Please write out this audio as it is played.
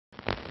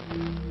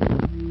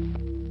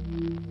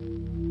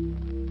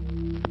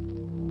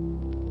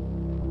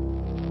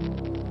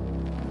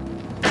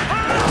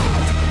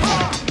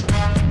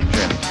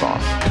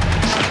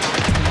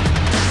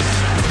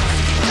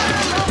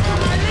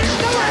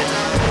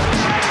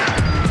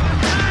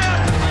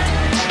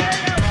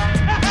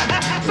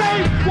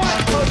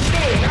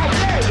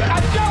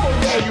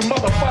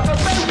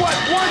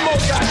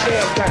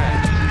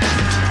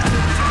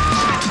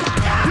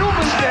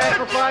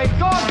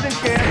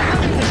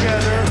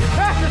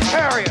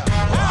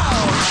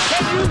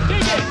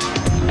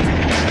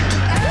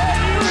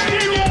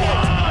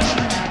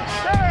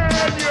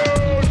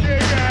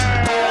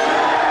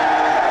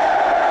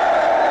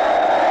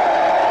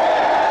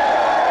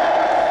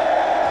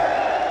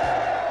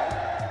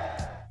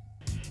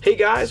Hey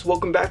guys,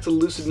 welcome back to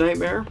Lucid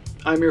Nightmare.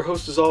 I'm your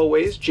host as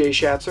always, Jay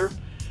Schatzer,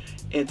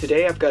 and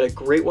today I've got a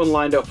great one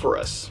lined up for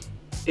us.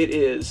 It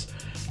is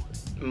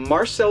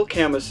Marcel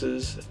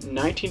Camus's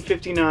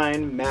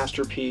 1959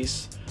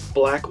 masterpiece,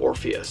 Black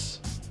Orpheus,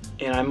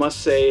 and I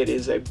must say it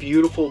is a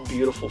beautiful,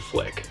 beautiful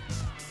flick.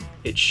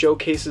 It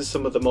showcases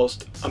some of the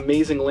most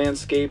amazing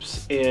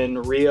landscapes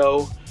in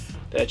Rio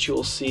that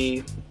you'll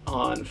see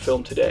on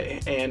film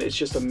today, and it's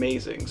just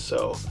amazing.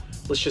 So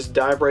let's just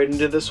dive right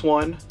into this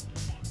one.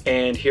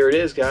 And here it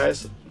is,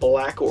 guys,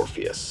 Black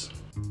Orpheus.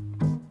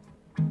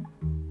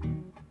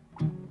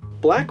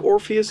 Black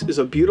Orpheus is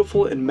a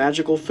beautiful and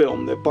magical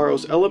film that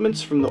borrows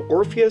elements from the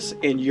Orpheus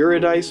and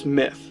Eurydice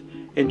myth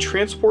and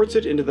transports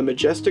it into the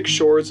majestic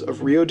shores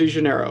of Rio de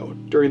Janeiro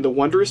during the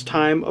wondrous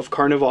time of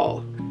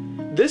Carnival.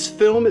 This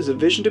film is a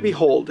vision to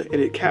behold, and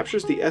it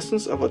captures the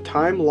essence of a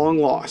time long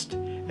lost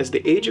as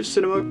the age of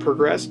cinema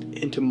progressed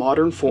into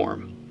modern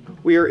form.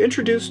 We are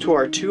introduced to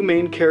our two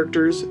main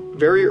characters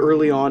very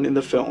early on in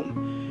the film.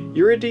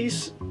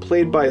 Eurydice,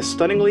 played by a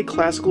stunningly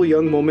classical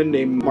young woman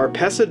named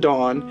Marpessa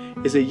Dawn,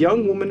 is a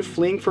young woman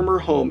fleeing from her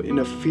home in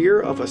a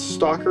fear of a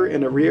stalker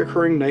and a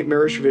reoccurring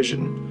nightmarish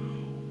vision.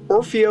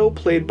 Orfeo,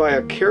 played by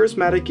a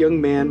charismatic young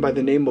man by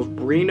the name of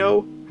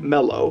Bruno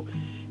Mello,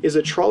 is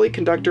a trolley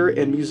conductor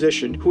and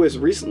musician who has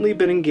recently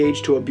been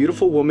engaged to a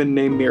beautiful woman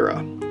named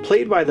Mira,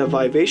 played by the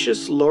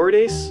vivacious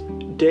Lourdes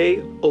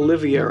de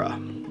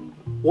Oliveira.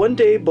 One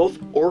day, both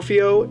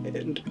Orfeo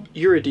and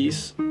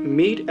Eurydice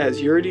meet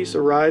as Eurydice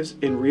arrives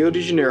in Rio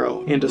de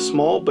Janeiro, and a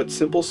small but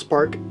simple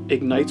spark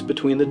ignites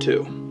between the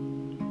two.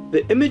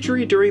 The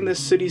imagery during this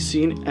city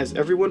scene as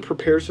everyone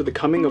prepares for the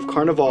coming of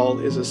Carnival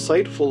is a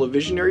sight full of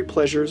visionary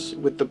pleasures,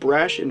 with the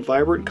brash and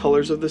vibrant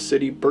colors of the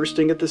city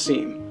bursting at the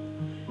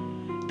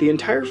seam. The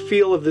entire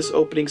feel of this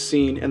opening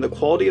scene and the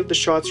quality of the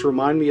shots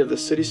remind me of the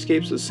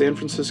cityscapes of San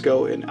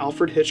Francisco in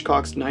Alfred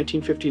Hitchcock's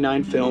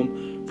 1959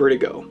 film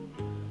Vertigo.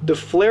 The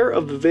flair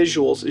of the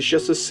visuals is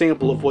just a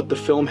sample of what the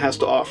film has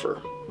to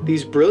offer.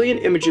 These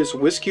brilliant images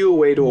whisk you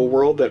away to a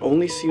world that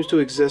only seems to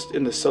exist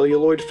in the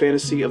celluloid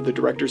fantasy of the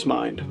director's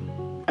mind.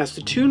 As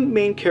the two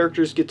main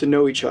characters get to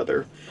know each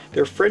other,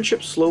 their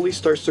friendship slowly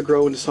starts to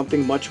grow into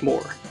something much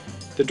more.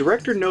 The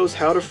director knows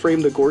how to frame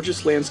the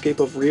gorgeous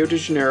landscape of Rio de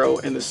Janeiro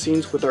and the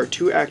scenes with our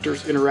two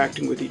actors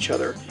interacting with each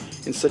other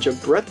in such a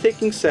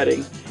breathtaking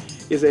setting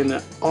is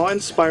an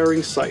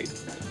awe-inspiring sight,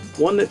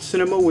 one that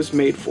cinema was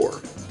made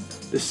for.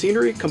 The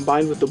scenery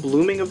combined with the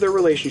blooming of their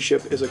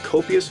relationship is a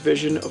copious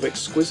vision of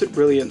exquisite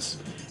brilliance,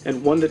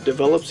 and one that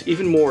develops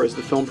even more as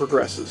the film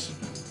progresses.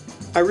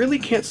 I really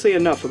can't say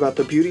enough about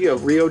the beauty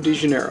of Rio de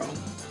Janeiro.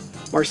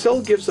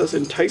 Marcel gives us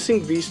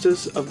enticing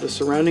vistas of the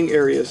surrounding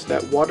areas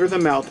that water the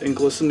mouth and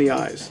glisten the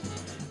eyes,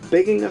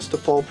 begging us to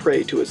fall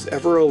prey to its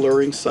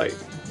ever-alluring sight.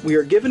 We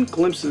are given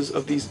glimpses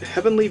of these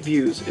heavenly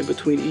views in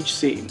between each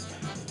scene,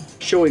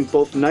 showing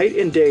both night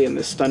and day in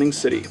this stunning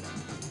city.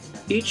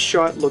 Each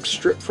shot looks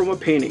stripped from a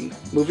painting,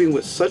 moving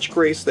with such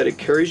grace that it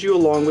carries you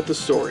along with the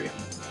story.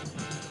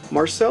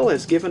 Marcel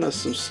has given us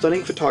some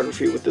stunning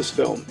photography with this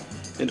film,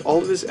 and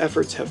all of his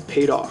efforts have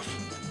paid off.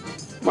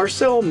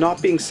 Marcel,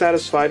 not being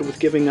satisfied with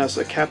giving us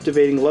a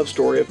captivating love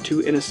story of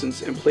two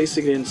innocents and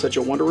placing it in such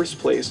a wondrous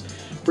place,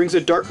 brings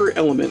a darker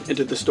element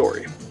into the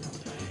story.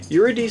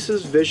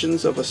 Eurydice's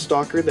visions of a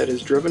stalker that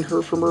has driven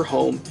her from her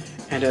home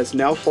and has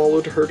now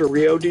followed her to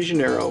Rio de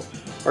Janeiro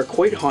are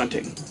quite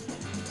haunting.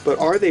 But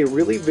are they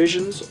really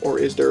visions, or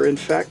is there in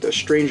fact a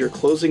stranger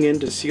closing in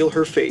to seal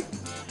her fate?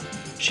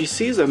 She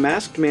sees a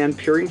masked man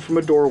peering from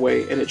a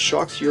doorway, and it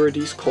shocks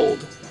Eurydice cold,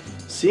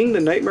 seeing the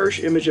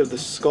nightmarish image of the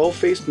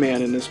skull-faced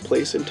man in this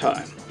place and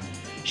time.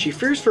 She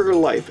fears for her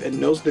life and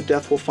knows that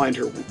death will find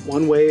her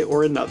one way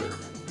or another.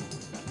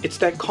 It's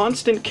that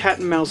constant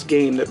cat-and-mouse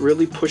game that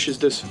really pushes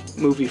this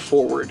movie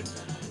forward,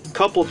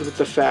 coupled with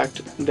the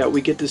fact that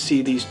we get to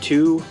see these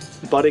two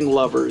budding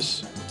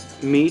lovers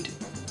meet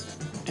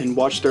and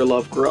watch their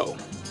love grow.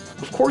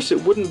 Of course,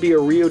 it wouldn't be a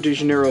Rio de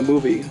Janeiro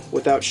movie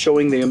without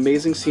showing the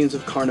amazing scenes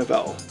of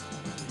Carnival.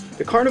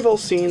 The Carnival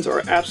scenes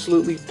are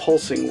absolutely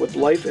pulsing with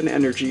life and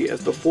energy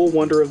as the full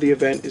wonder of the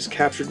event is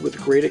captured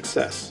with great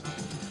excess.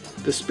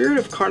 The spirit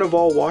of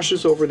Carnival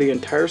washes over the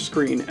entire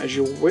screen as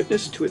you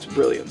witness to its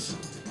brilliance.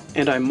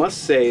 And I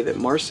must say that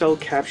Marcel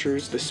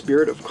captures the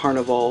spirit of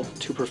Carnival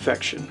to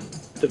perfection.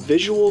 The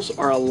visuals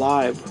are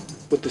alive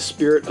with the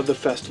spirit of the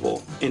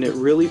festival, and it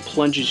really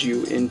plunges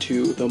you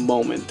into the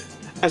moment.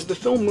 As the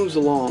film moves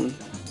along,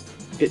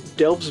 it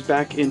delves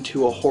back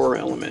into a horror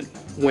element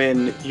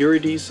when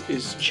Eurydice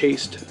is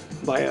chased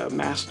by a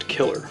masked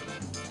killer.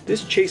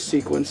 This chase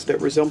sequence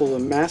that resembles a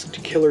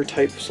masked killer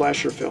type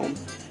slasher film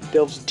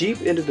delves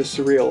deep into the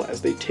surreal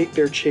as they take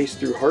their chase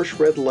through harsh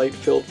red light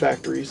filled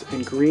factories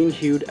and green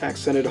hued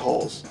accented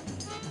halls.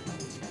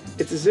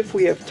 It's as if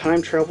we have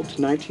time traveled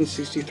to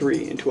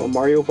 1963 into a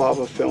Mario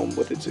Bava film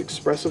with its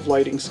expressive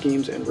lighting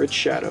schemes and rich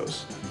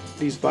shadows.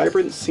 These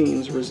vibrant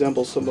scenes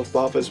resemble some of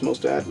Bava's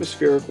most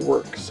atmospheric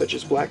work, such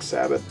as Black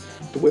Sabbath,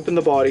 The Whip in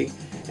the Body,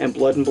 and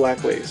Blood and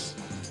Black Lace.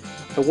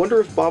 I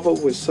wonder if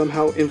Bava was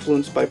somehow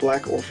influenced by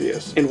Black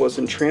Orpheus and was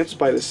entranced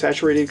by the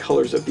saturated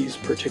colors of these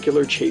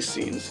particular chase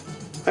scenes.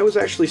 I was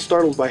actually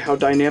startled by how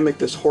dynamic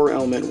this horror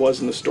element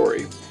was in the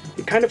story.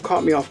 It kind of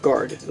caught me off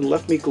guard and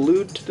left me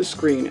glued to the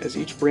screen as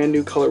each brand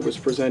new color was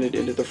presented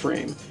into the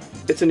frame.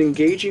 It's an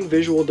engaging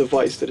visual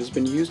device that has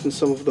been used in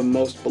some of the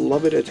most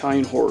beloved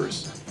Italian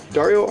horrors.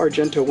 Dario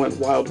Argento went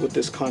wild with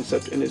this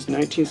concept in his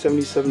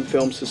 1977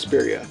 film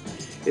Suspiria.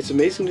 It's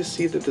amazing to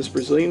see that this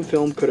Brazilian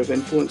film could have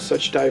influenced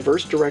such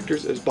diverse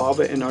directors as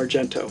Bava and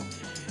Argento,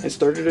 and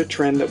started a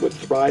trend that would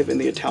thrive in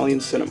the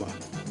Italian cinema.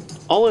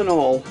 All in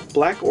all,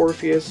 Black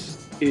Orpheus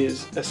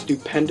is a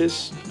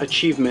stupendous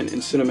achievement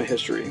in cinema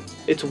history.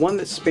 It's one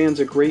that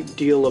spans a great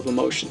deal of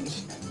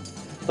emotions.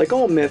 Like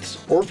all myths,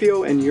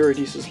 Orfeo and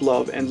Eurydice's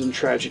love ends in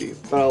tragedy,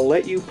 but I'll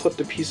let you put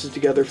the pieces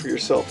together for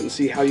yourself and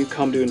see how you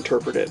come to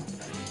interpret it.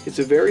 It's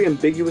a very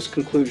ambiguous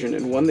conclusion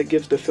and one that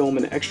gives the film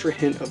an extra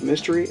hint of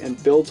mystery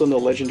and builds on the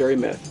legendary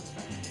myth.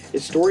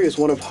 Its story is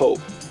one of hope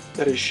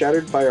that is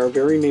shattered by our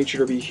very nature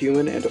to be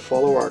human and to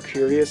follow our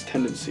curious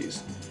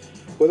tendencies.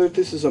 Whether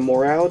this is a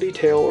morality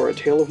tale or a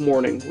tale of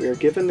mourning, we are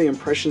given the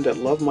impression that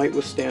love might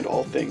withstand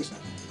all things,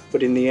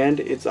 but in the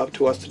end, it's up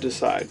to us to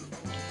decide.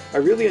 I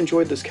really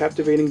enjoyed this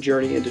captivating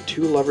journey into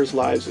two lovers'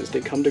 lives as they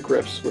come to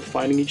grips with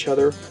finding each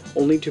other,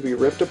 only to be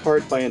ripped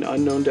apart by an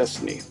unknown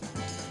destiny.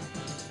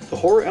 The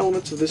horror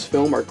elements of this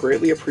film are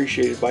greatly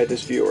appreciated by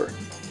this viewer,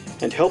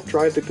 and help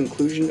drive the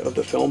conclusion of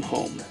the film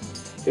home.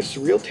 If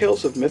surreal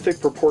tales of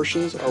mythic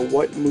proportions are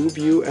what move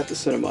you at the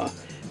cinema,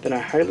 then I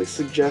highly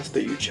suggest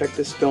that you check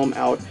this film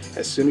out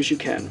as soon as you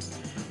can.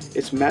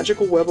 Its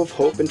magical web of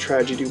hope and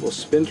tragedy will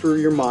spin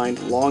through your mind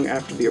long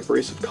after the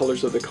abrasive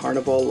colors of the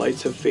carnival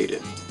lights have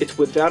faded. It's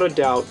without a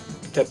doubt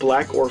that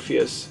Black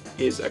Orpheus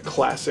is a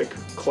classic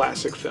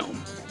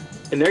film.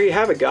 And there you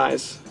have it,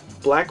 guys.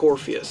 Black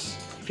Orpheus.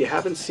 If you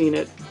haven't seen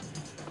it,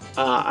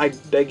 I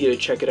beg you to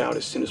check it out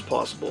as soon as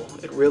possible.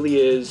 It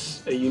really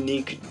is a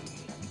unique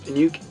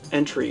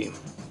entry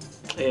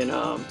in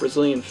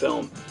Brazilian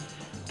film.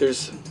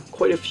 There's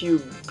quite a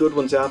few good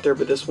ones out there,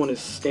 but this one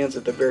stands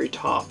at the very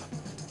top.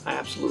 I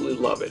absolutely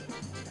love it.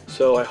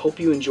 So I hope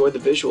you enjoyed the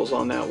visuals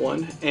on that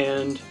one,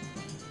 and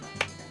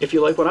if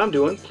you like what I'm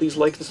doing, please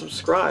like and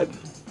subscribe,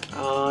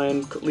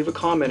 and leave a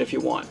comment if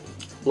you want.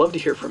 Love to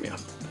hear from you.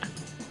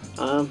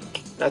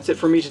 That's it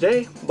for me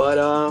today, but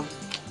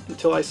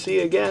until I see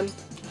you again,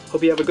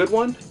 hope you have a good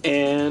one,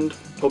 and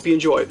hope you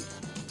enjoyed.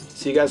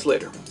 See you guys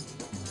later.